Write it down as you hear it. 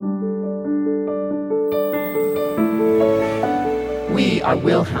We are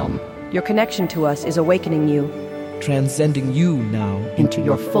Wilhelm. Your connection to us is awakening you transcending you now into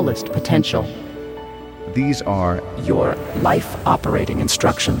your fullest potential. These are your life operating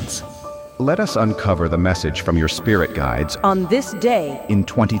instructions. Let us uncover the message from your spirit guides on this day in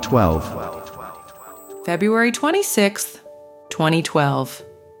 2012. February 26th, 2012.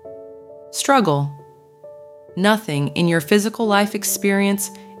 Struggle. Nothing in your physical life experience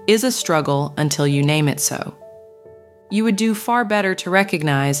is a struggle until you name it so. You would do far better to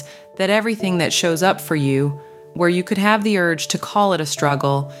recognize that everything that shows up for you, where you could have the urge to call it a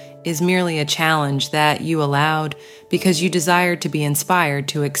struggle, is merely a challenge that you allowed because you desired to be inspired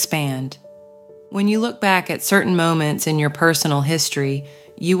to expand. When you look back at certain moments in your personal history,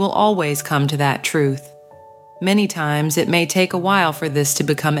 you will always come to that truth. Many times it may take a while for this to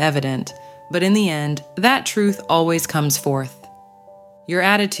become evident, but in the end, that truth always comes forth. Your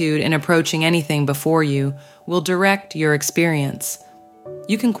attitude in approaching anything before you will direct your experience.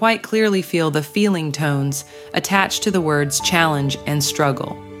 You can quite clearly feel the feeling tones attached to the words challenge and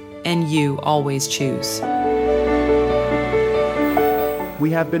struggle, and you always choose. We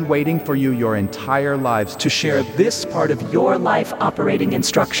have been waiting for you your entire lives to share this part of your life operating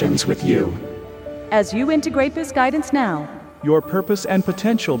instructions with you. As you integrate this guidance now, your purpose and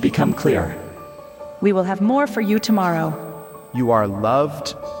potential become clear. We will have more for you tomorrow. You are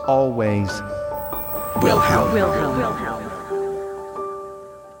loved always. Wilhelm. Wilhelm.